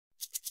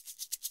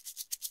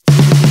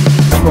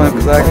angesprochen und habe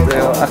gesagt,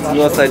 18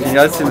 Uhr Saygin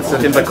Yalcin, bist du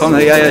auf jeden Fall kommen?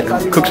 Ja,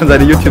 ich guck schon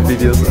seine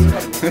YouTube-Videos.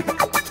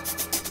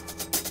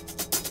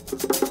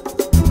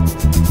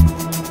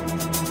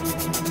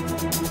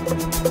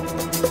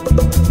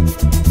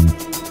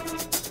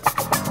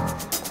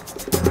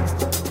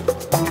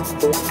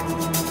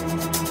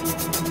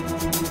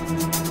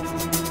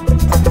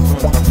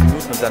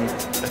 Und dann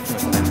öffnen wir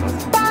es einfach.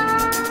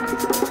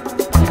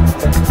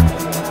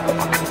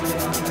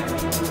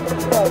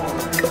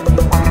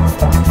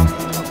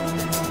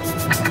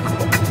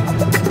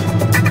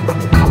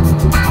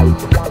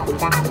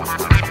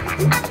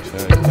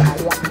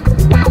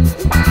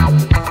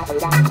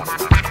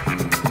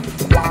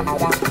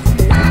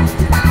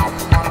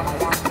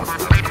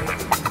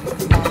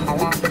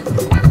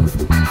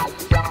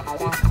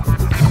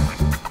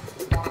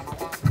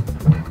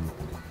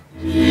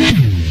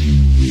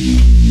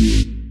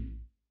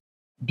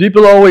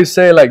 People always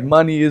say like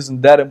money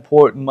isn't that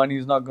important, money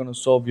is not going to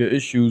solve your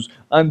issues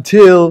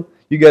until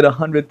you get a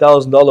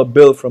 $100,000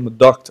 bill from a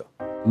doctor.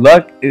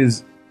 Luck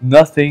is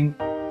nothing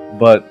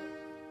but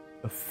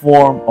a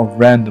form of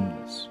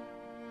randomness.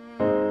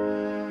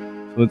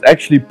 So it's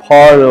actually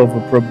part of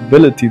a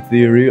probability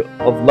theory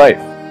of life.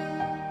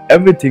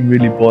 Everything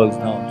really boils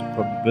down to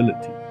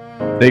probability.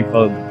 They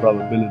call it the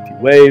probability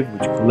wave,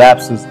 which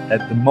collapses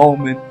at the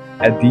moment,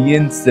 at the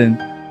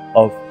instant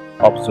of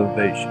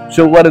observation.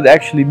 So what it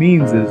actually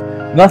means is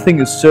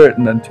nothing is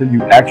certain until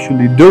you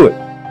actually do it.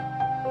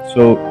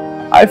 So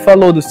I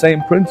follow the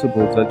same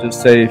principles. I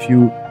just say if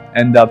you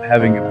end up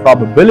having a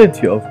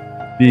probability of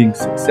being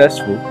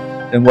successful,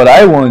 then what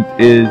I want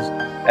is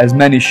as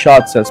many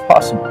shots as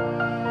possible.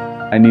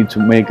 I need to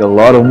make a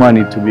lot of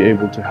money to be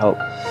able to help.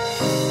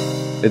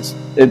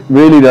 It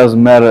really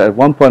doesn't matter at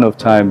one point of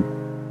time.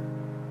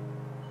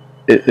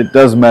 It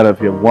doesn't matter if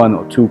you have 1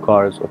 or 2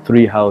 cars or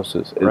 3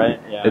 houses.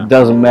 It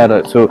doesn't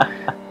matter. So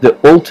the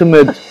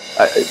ultimate,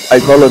 I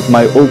call it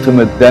my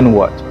ultimate then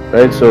what,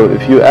 right? So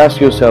if you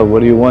ask yourself what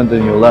do you want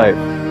in your life,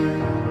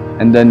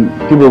 and then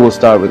people will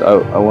start with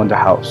I want a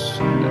house.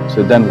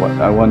 So then what?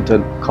 I want a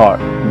car.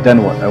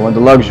 Then what? I want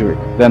a luxury.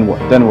 Then what?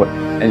 Then what?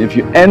 And if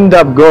you end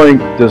up going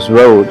this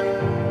road,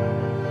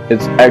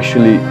 it's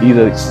actually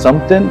either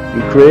something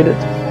you created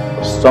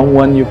or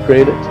someone you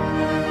created.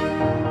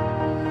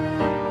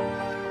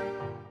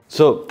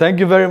 So, thank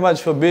you very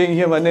much for being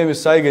here. My name is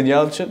Saygin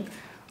Yalcin.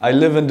 I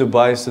live in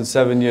Dubai since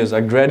 7 years.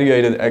 I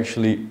graduated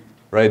actually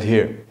right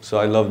here. So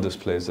I love this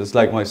place. It's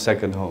like my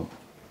second home.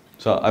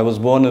 So I was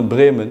born in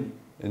Bremen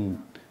in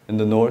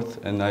the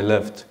north, and I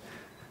left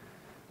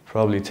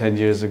probably 10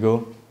 years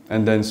ago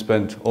and then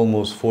spent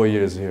almost 4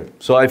 years here.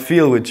 So I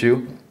feel with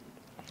you.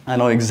 I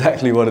know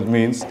exactly what it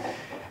means.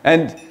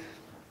 And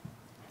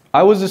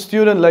I was a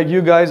student like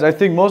you guys. I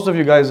think most of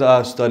you guys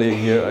are studying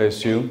here, I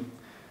assume.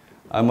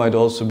 I might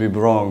also be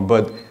wrong,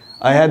 but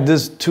I had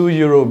this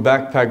 €2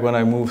 backpack when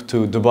I moved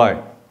to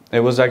Dubai.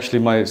 It was actually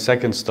my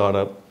second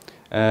startup,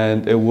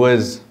 and it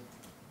was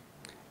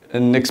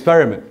an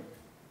experiment.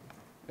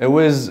 It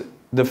was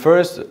the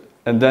first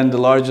and then the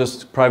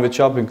largest private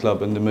shopping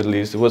club in the Middle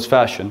East. It was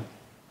fashion.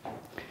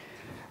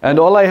 And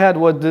all I had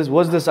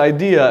was this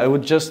idea. I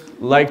would just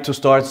like to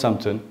start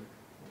something.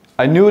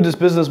 I knew this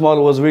business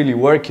model was really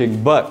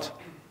working, but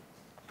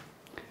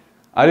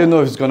I didn't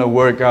know if it's going to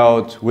work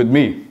out with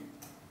me.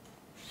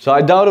 So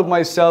I doubted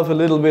myself a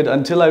little bit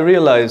until I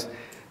realized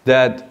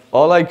that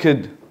all I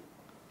could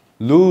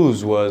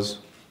lose was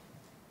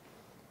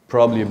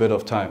probably a bit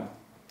of time.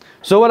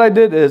 So what I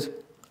did is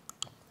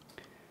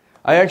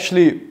I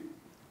actually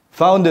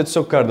founded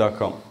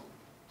Sukkar.com.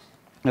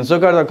 And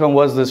Sukkar.com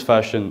was this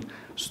fashion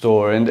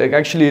store, and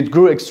it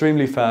grew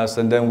extremely fast,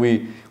 and then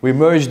we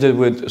merged it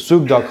with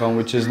Souk.com,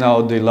 which is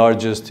now the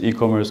largest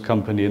e-commerce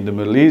company in the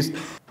Middle East.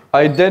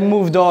 I then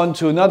moved on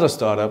to another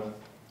startup,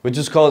 which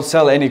is called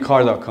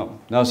SellAnyCar.com.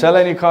 Now,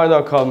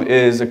 SellAnyCar.com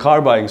is a car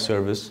buying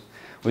service,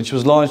 which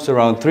was launched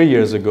around 3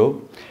 years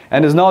ago,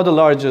 and is now the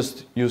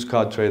largest used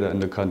car trader in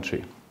the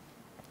country.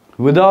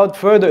 Without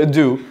further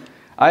ado,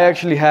 I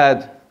actually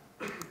had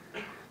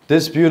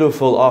this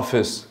beautiful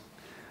office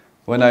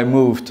when I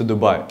moved to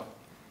Dubai.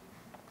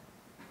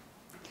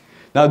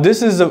 Now,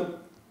 this is a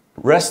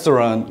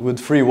restaurant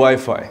with free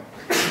Wi-Fi.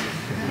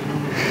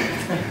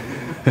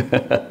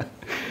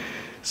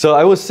 So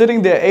I was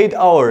sitting there 8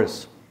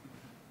 hours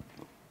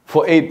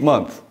for 8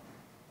 months.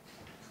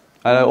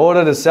 And I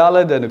ordered a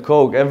salad and a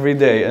Coke every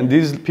day, and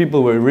these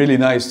people were really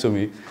nice to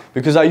me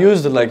because I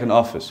used it like an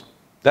office.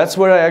 That's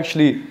where I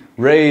actually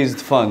raised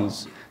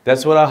funds.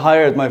 That's where I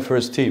hired my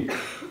first team.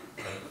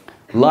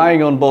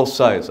 Lying on both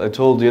sides. I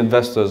told the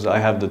investors I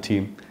have the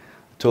team.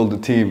 I told the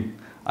team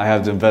I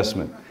have the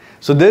investment.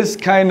 So this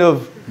kind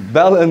of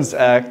balance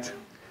act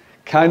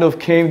kind of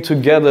came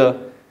together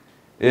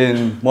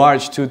in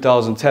March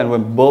 2010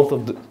 when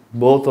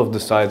both of the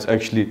sides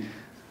actually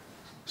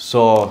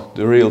saw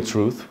the real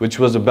truth, which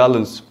was a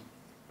balance.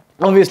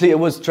 Obviously, it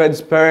was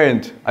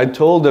transparent. I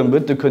told them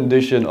with the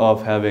condition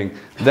of having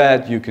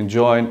that you can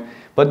join,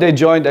 but they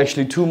joined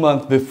actually 2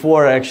 months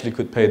before I actually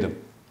could pay them.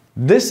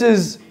 This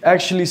is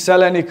actually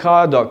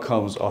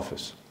SellAnyCar.com's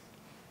office.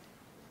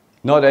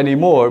 Not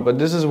anymore, but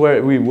this is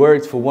where we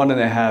worked for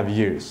 1.5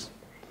 years.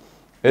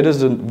 It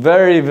is a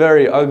very,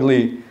 very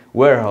ugly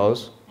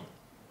warehouse.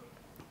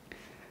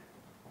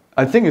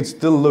 I think it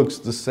still looks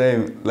the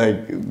same,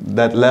 like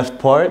that left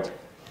part.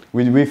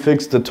 We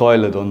fixed the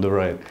toilet on the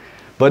right.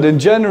 But in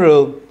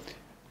general,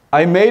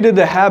 I made it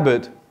a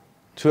habit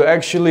to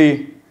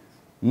actually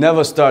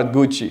never start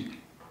Gucci,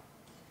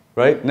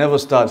 right? Never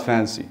start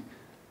fancy.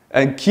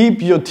 And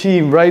keep your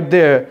team right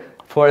there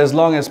for as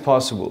long as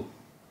possible.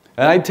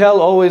 And I tell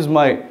always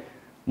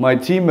my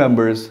team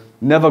members,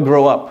 never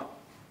grow up.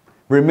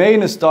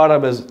 Remain a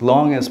startup as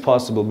long as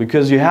possible,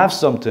 because you have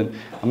something,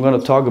 I'm going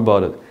to talk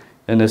about it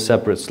in a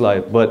separate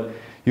slide, but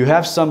you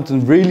have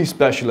something really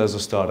special as a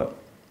startup.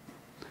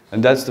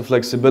 And that's the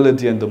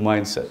flexibility and the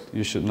mindset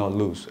you should not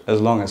lose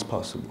as long as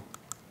possible.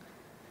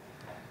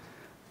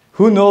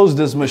 Who knows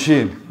this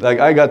machine? Like,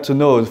 I got to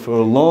know it for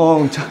a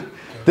long time.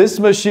 This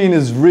machine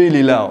is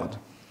really loud,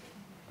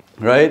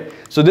 right?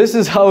 So this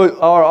is how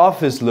our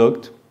office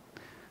looked.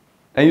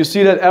 And you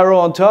see that arrow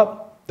on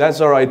top?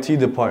 That's our IT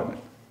department.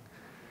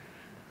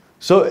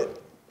 So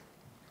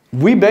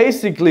we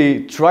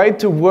basically tried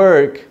to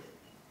work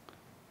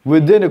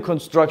within a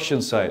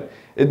construction site.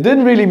 It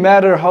didn't really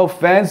matter how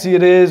fancy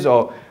it is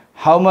or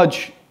how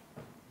much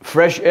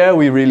fresh air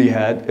we really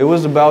had. It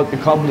was about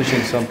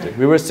accomplishing something.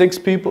 We were 6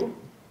 people.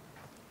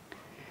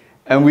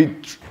 And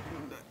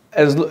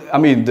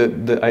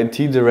the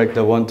IT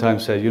director one time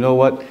said, you know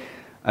what?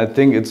 I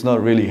think it's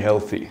not really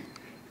healthy.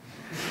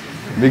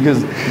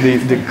 Because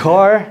the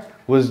car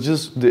was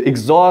just, the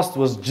exhaust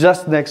was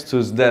just next to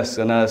his desk.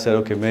 And I said,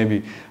 okay,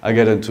 maybe I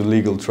get into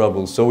legal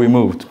trouble. So we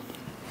moved.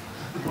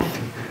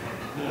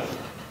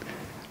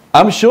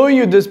 I'm showing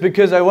you this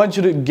because I want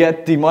you to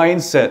get the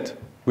mindset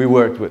we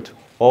worked with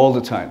all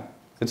the time.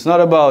 It's not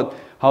about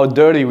how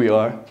dirty we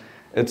are.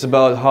 It's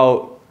about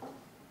how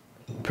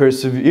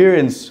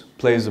perseverance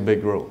plays a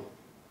big role.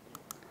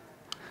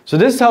 So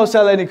this is how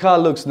Sell Any Car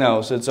looks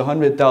now. So it's a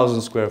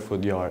 100,000 square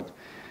foot yard.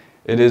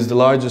 It is the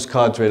largest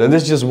car trade, and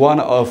this is just one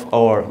of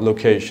our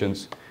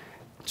locations.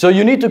 So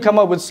you need to come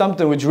up with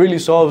something which really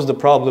solves the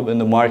problem in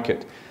the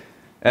market.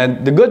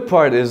 And the good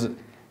part is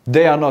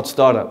they are not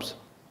startups.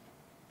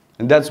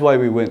 And that's why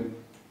we win.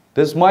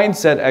 This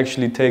mindset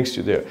actually takes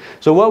you there.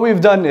 So what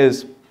we've done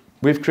is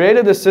we've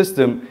created a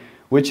system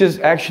which is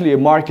actually a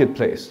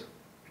marketplace.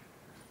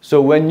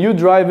 So when you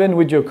drive in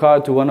with your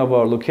car to one of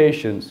our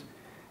locations,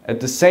 at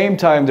the same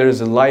time there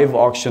is a live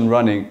auction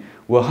running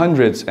where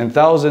hundreds and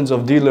thousands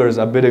of dealers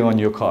are bidding on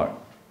your car.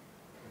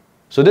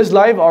 So this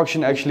live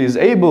auction actually is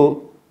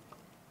able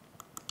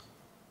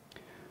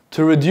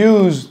to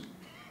reduce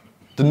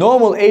the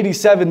normal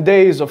 87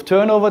 days of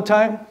turnover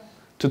time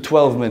to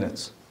 12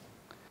 minutes.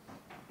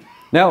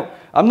 Now,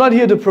 I'm not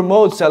here to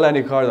promote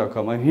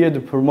SellAnyCar.com. I'm here to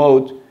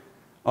promote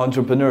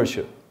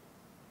entrepreneurship.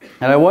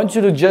 And I want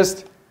you to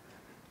just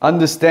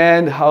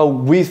understand how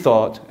we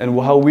thought and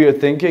how we are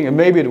thinking, and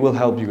maybe it will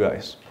help you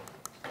guys.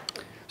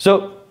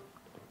 So,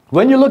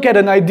 when you look at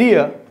an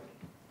idea,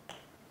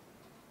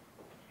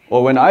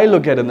 or when I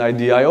look at an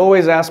idea, I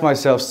always ask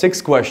myself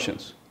 6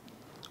 questions.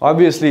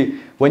 Obviously,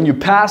 when you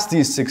pass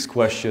these 6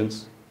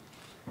 questions,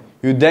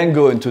 you then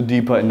go into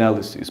deeper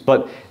analyses.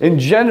 But in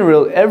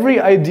general, every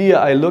idea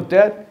I looked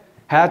at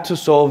had to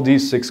solve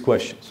these 6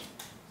 questions.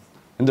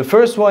 And the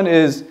first one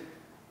is,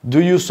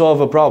 do you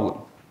solve a problem?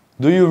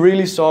 Do you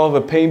really solve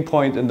a pain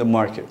point in the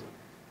market?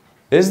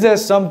 Is there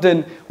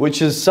something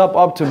which is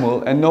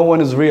suboptimal and no one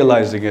is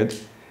realizing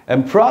it?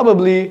 And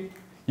probably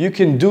you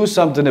can do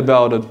something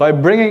about it by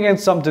bringing in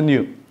something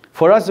new.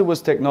 For us, it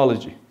was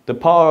technology. The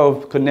power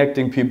of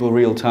connecting people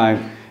real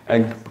time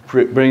and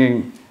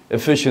bringing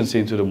efficiency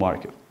into the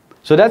market.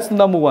 So that's the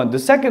number one. The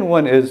second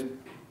one is,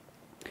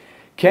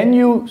 can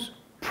you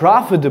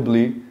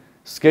profitably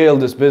scale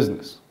this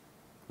business,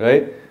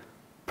 right?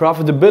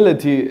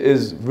 Profitability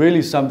is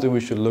really something we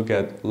should look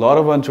at. A lot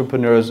of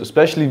entrepreneurs,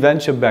 especially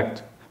venture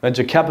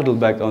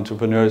capital-backed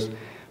entrepreneurs,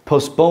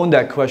 postpone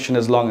that question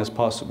as long as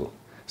possible.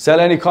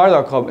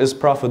 SellAnyCar.com is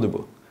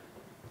profitable.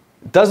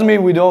 It doesn't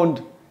mean we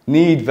don't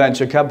need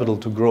venture capital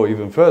to grow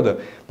even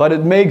further, but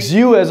it makes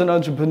you as an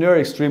entrepreneur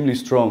extremely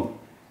strong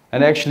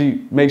and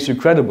actually makes you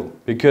credible,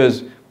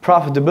 because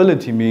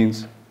profitability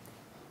means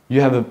you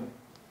have a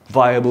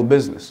viable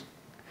business.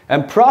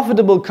 And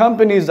profitable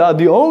companies are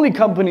the only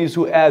companies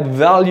who add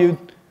value,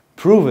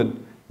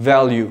 proven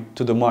value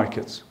to the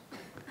markets.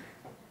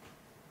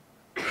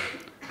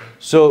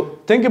 So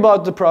think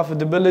about the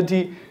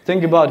profitability,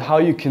 think about how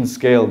you can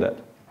scale that.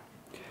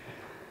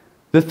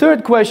 The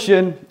third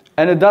question,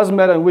 and it doesn't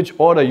matter in which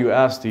order you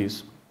ask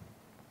these,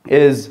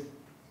 is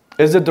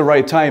it the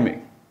right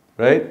timing,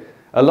 right?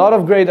 A lot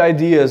of great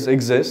ideas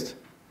exist,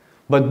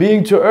 but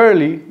being too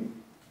early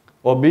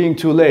or being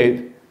too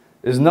late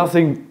is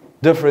nothing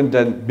different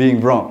than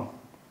being wrong.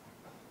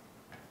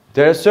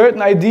 There are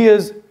certain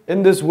ideas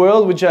in this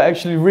world which are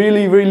actually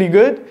really, really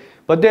good,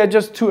 but they're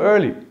just too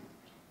early.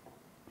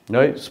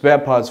 Right? Spare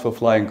parts for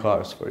flying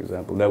cars, for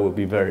example, that would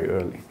be very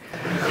early.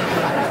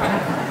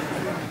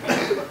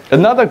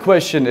 Another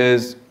question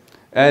is,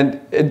 and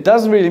it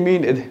doesn't really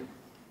mean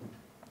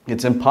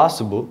It's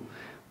impossible,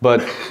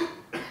 but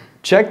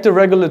check the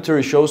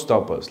regulatory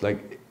showstoppers.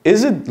 Like,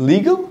 is it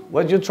legal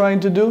what you're trying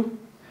to do?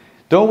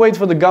 Don't wait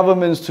for the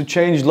governments to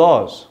change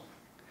laws.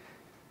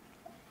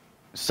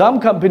 Some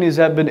companies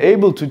have been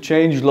able to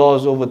change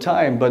laws over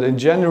time, but in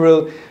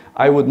general,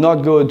 I would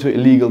not go into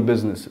illegal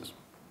businesses.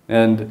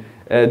 And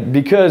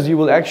because you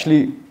will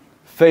actually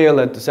fail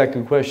at the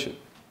second question.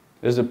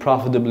 Is it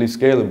profitably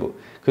scalable?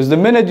 Because the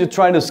minute you're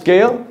trying to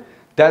scale,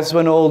 that's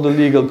when all the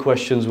legal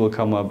questions will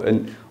come up,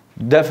 and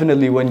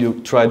definitely when you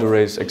try to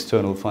raise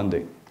external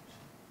funding.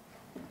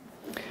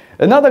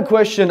 Another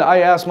question I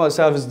ask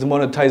myself is the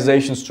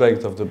monetization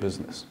strength of the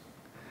business.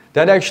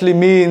 That actually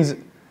means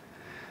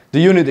the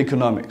unit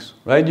economics,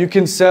 right? You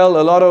can sell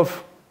a lot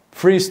of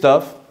free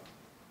stuff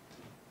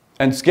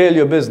and scale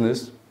your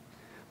business,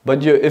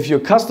 but if your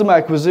customer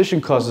acquisition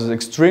cost is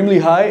extremely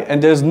high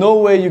and there's no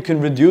way you can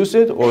reduce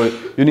it, or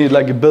you need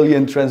like 1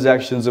 billion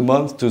transactions a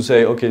month to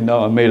say, okay,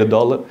 now I made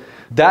 $1,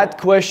 that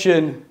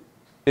question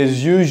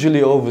is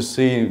usually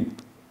overseen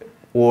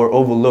or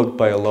overlooked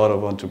by a lot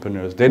of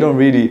entrepreneurs. They don't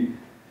really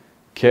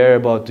care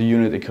about the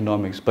unit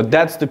economics, but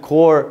that's the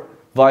core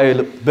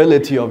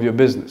viability of your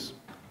business.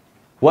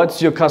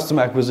 What's your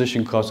customer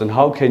acquisition cost and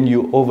how can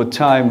you over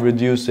time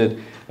reduce it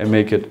and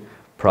make it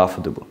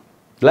profitable?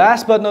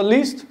 Last but not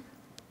least,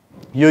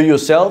 you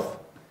yourself,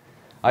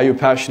 are you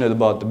passionate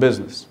about the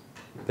business?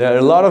 There are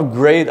a lot of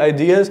great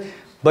ideas,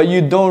 but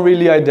you don't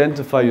really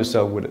identify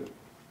yourself with it.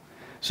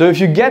 So if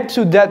you get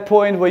to that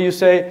point where you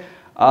say,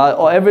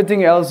 oh,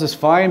 everything else is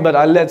fine, but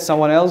I let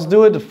someone else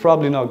do it, it's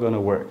probably not going to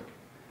work.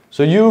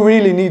 So you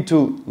really need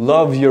to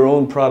love your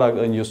own product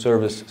and your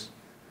services.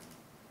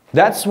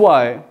 That's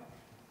why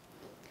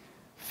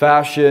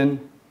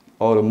fashion,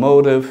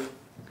 automotive,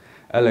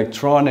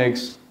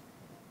 electronics,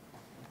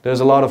 there's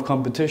a lot of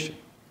competition.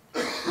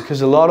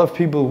 Because a lot of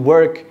people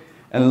work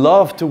and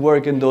love to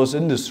work in those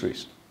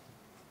industries.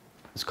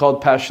 It's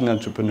called passion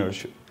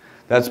entrepreneurship.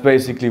 That's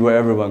basically where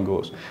everyone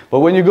goes. But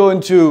when you go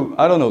into,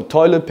 I don't know,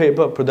 toilet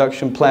paper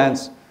production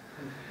plants,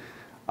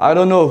 I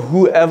don't know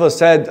who ever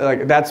said,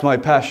 like, that's my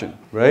passion,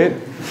 right?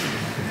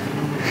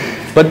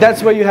 But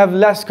that's where you have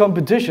less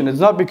competition. It's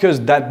not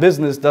because that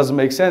business doesn't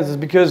make sense. It's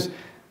because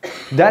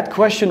that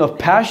question of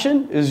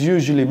passion is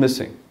usually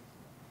missing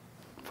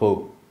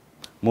for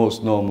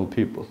most normal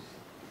people.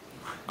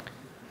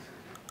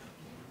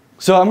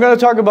 So I'm going to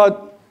talk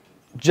about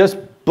just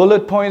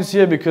bullet points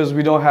here because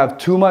we don't have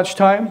too much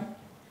time.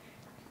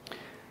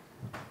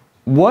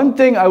 One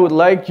thing I would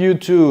like you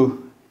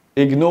to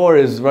ignore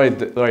is right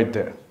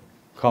there.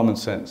 Common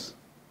sense.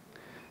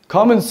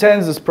 Common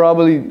sense is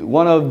probably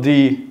one of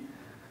the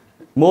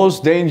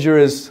most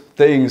dangerous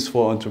things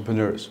for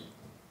entrepreneurs.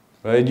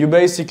 Right? You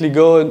basically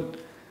go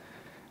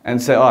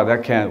and say, oh,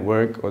 that can't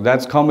work, or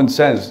that's common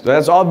sense.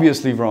 That's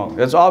obviously wrong.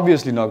 That's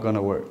obviously not going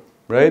to work.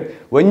 Right?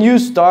 When you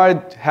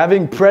start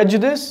having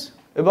prejudice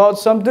about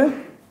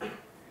something,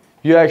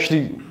 you're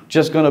actually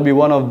just going to be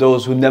one of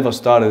those who never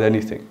started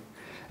anything.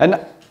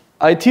 And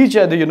I teach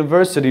at the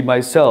university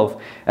myself,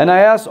 and I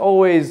ask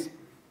always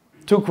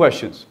 2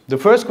 questions. The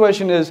first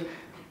question is,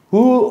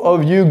 who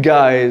of you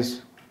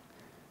guys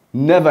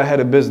never had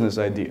a business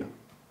idea?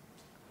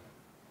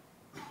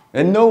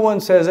 And no one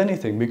says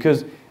anything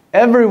because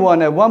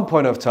everyone at one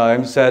point of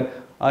time said,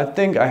 I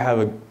think I have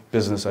a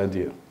business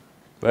idea,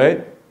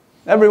 right?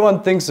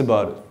 Everyone thinks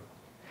about it.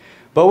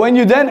 But when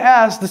you then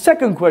ask, the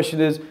second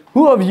question is,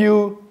 who of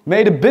you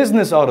made a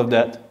business out of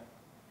that?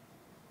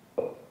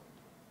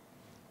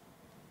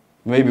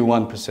 Maybe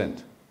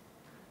 1%.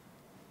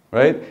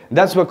 Right? And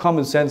that's where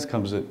common sense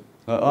comes in.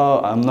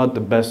 Oh, I'm not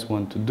the best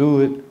one to do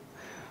it.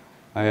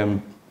 I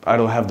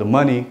don't have the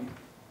money.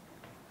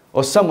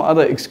 Or some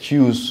other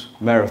excuse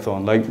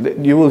marathon. Like,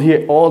 you will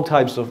hear all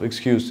types of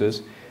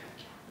excuses.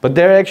 But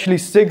there are actually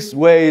 6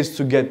 ways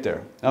to get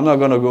there. I'm not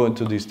going to go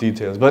into these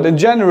details. But in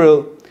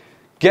general,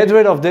 get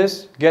rid of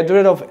this. Get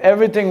rid of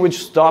everything which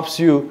stops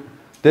you.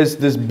 This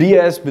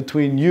BS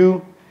between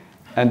you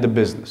and the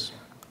business.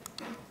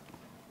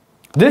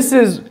 This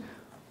is,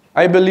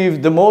 I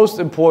believe, the most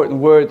important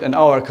word in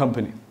our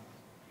company.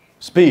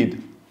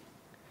 Speed.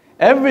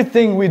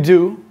 Everything we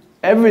do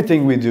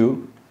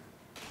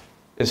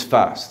is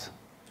fast.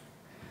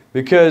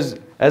 Because,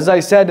 as I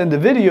said in the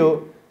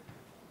video,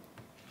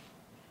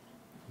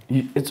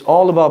 it's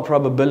all about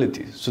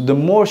probabilities. So the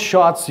more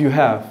shots you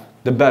have,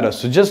 the better.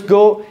 So just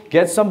go,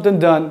 get something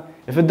done.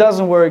 If it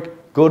doesn't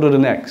work, go to the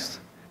next.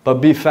 But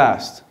be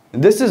fast.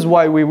 And this is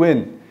why we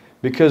win.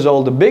 Because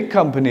all the big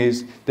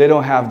companies, they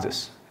don't have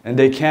this. And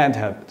they can't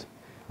have it.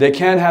 They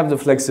can't have the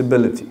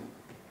flexibility.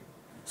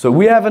 So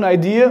we have an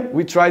idea,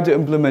 we try to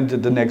implement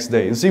it the next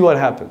day and see what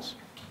happens.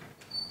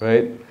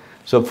 Right?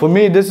 So for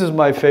me, this is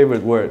my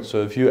favorite word.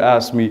 So if you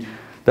ask me,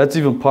 that's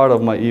even part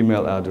of my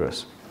email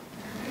address.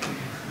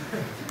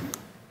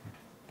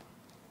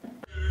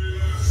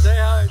 Say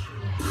hi.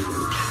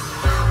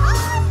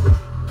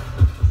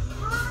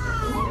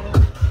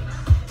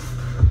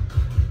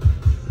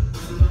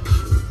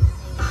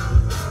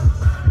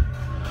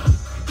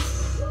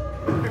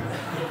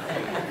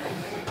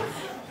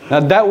 Now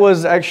that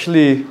was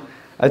actually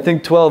I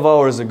think 12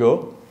 hours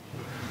ago.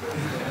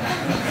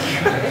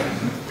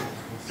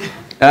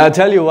 And I'll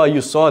tell you why you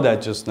saw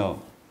that just now.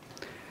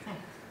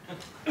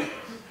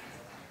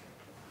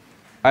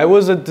 I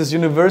was at this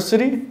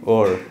university,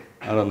 or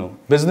I don't know,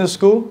 business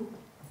school,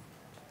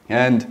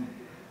 and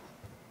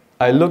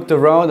I looked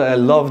around and I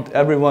loved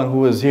everyone who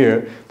was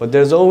here, but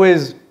there's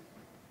always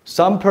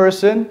some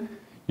person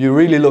you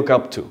really look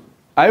up to.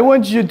 I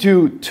want you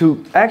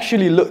to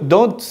actually look,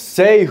 don't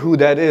say who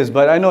that is,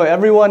 but I know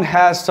everyone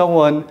has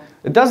someone,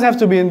 it doesn't have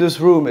to be in this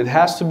room, it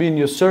has to be in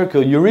your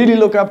circle, you really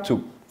look up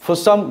to for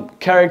some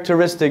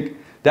characteristic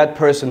that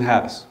person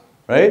has,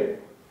 right?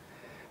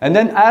 And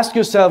then ask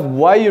yourself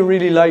why you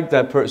really like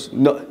that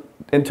person,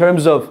 in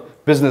terms of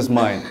business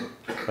mind,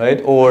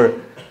 right? Or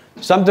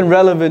something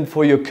relevant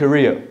for your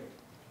career.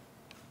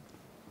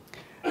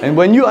 And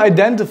when you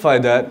identify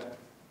that,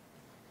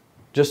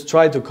 just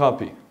try to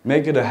copy.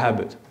 Make it a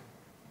habit.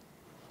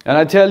 And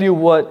I tell you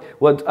what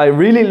I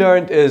really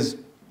learned is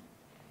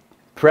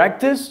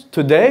practice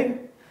today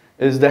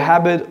is the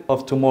habit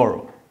of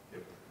tomorrow.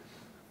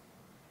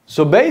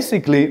 So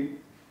basically,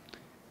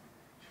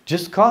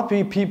 just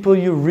copy people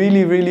you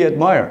really, really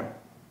admire,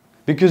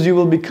 because you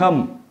will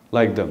become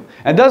like them.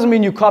 And it doesn't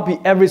mean you copy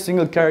every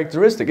single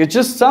characteristic. It's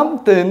just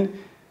something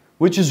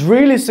which is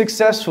really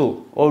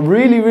successful or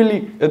really,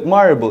 really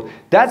admirable.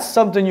 That's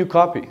something you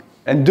copy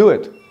and do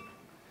it.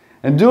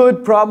 And do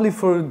it probably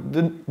for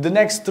the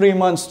next 3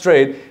 months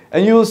straight,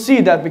 and you will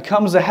see that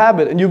becomes a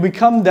habit, and you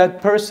become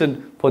that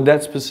person for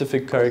that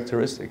specific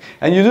characteristic.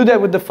 And you do that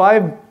with the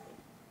 5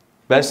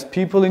 best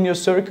people in your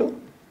circle,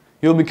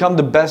 you'll become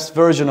the best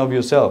version of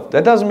yourself.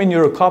 That doesn't mean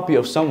you're a copy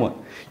of someone.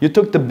 You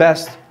took the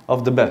best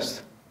of the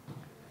best.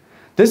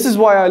 This is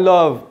why I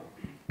love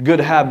good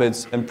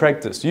habits and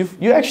practice.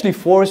 You actually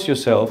force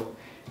yourself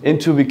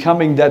into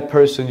becoming that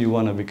person you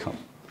want to become.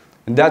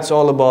 And that's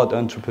all about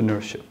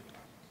entrepreneurship.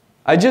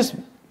 I just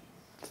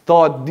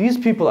thought these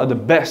people are the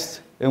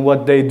best in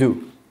what they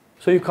do.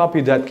 So you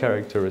copy that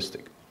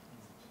characteristic.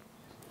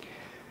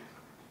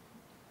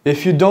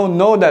 If you don't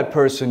know that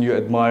person you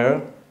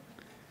admire,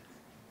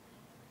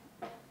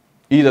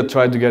 either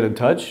try to get in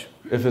touch.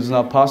 If it's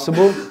not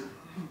possible,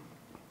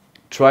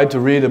 try to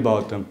read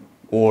about them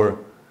or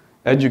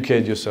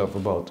educate yourself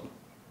about them.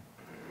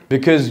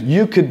 Because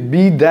you could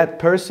be that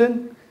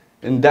person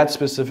in that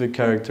specific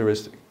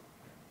characteristic.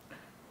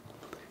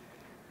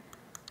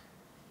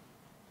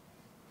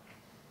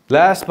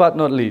 Last but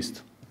not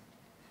least,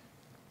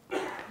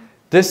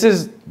 this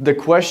is the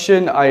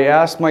question I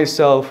asked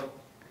myself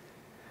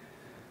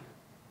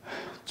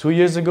 2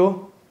 years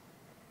ago,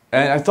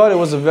 and I thought it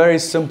was a very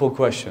simple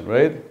question,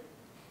 right?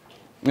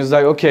 It's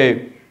like,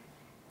 okay,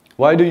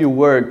 why do you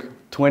work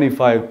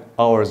 25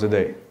 hours a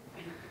day?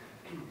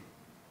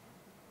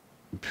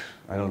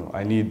 I don't know,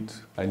 I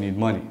need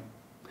money.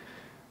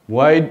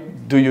 Why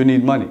do you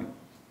need money?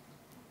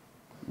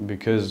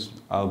 Because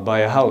I'll buy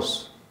a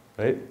house,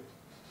 right?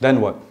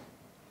 Then what?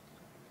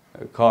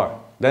 A car.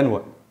 Then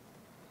what?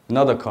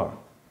 Another car.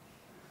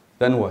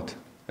 Then what?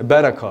 A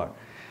better car.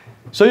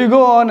 So you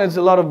go on, it's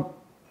a lot of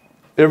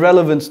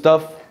irrelevant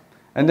stuff,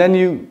 and then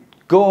you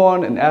go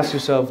on and ask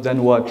yourself,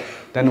 then what?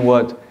 Then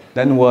what?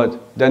 Then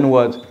what? Then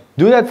what?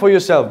 Do that for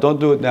yourself, don't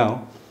do it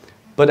now.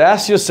 But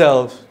ask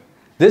yourself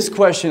this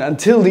question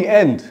until the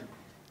end.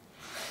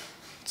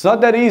 It's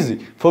not that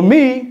easy. For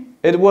me,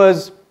 it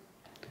was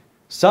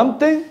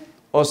something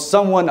or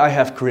someone I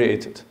have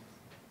created.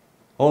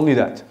 Only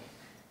that.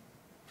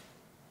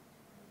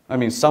 I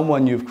mean,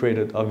 someone you've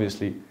created,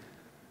 obviously,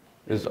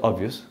 is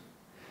obvious.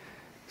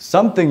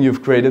 Something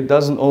you've created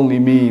doesn't only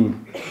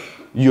mean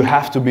you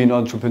have to be an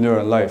entrepreneur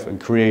in life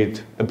and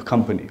create a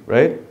company,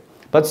 right?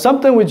 But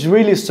something which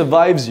really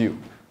survives you.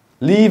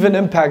 Leave an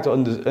impact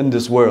in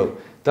this world.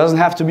 Doesn't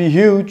have to be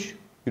huge.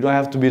 You don't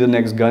have to be the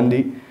next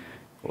Gandhi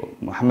or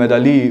Muhammad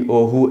Ali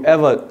or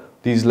whoever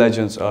these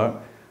legends are.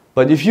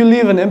 But if you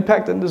leave an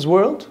impact in this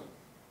world,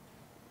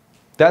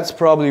 that's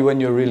probably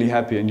when you're really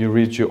happy and you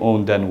reach your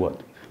own then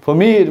what. For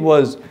me, it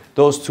was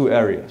those 2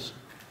 areas.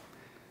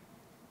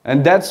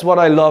 And that's what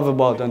I love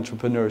about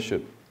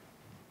entrepreneurship.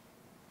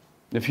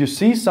 If you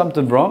see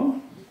something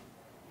wrong,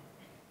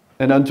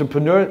 an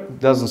entrepreneur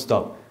doesn't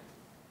stop.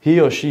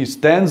 He or she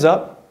stands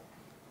up,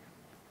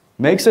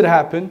 makes it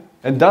happen,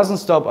 and doesn't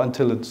stop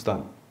until it's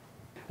done.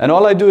 And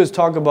all I do is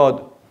talk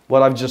about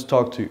what I've just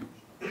talked to you.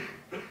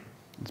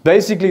 It's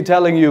basically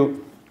telling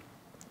you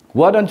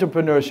what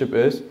entrepreneurship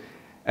is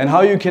and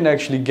how you can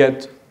actually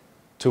get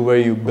to where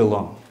you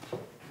belong.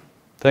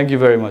 Thank you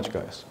very much,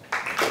 guys.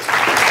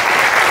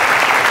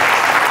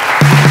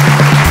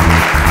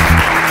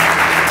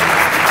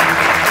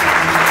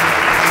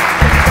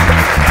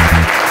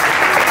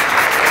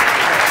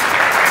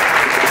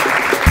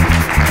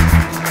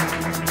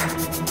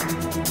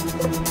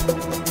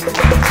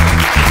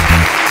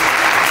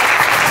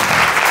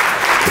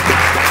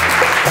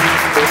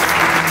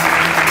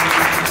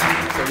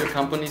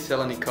 Company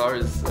Selani Car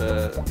is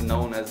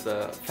known as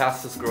the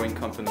fastest growing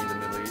company in the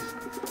Middle East.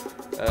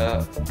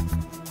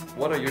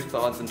 What are your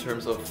thoughts in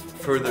terms of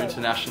further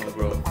international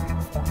growth?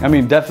 I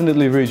mean,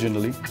 definitely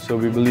regionally. So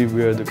we believe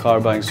we are the car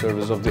buying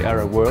service of the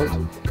Arab world,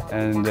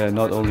 and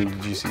not only the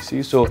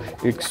GCC. So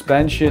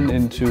expansion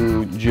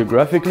into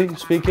geographically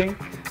speaking,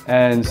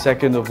 and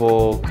second of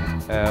all,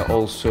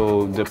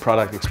 also the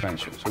product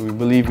expansion. So we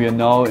believe we are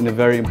now in a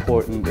very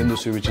important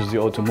industry, which is the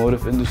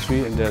automotive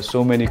industry, and there are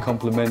so many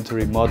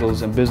complementary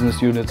models and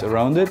business units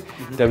around it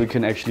that we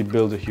can actually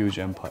build a huge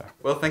empire.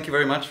 Well, thank you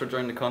very much for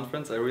joining the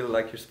conference. I really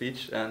like your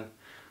speech, and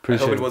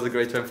Appreciate I hope it was a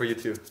great time for you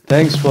too.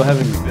 Thanks for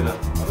having me.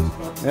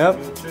 Yep.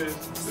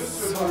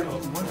 Sorry,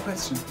 one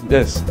question.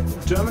 Yes.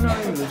 German or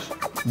English?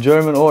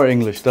 German or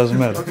English, doesn't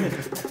matter. Okay.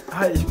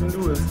 Hi, ich bin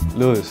Louis.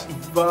 Louis.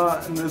 War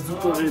eine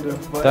super Rede.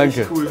 War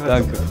Danke, echt cool. Hat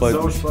danke, freut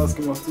sau mich. Spaß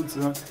gemacht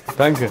zuzuhören.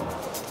 Danke.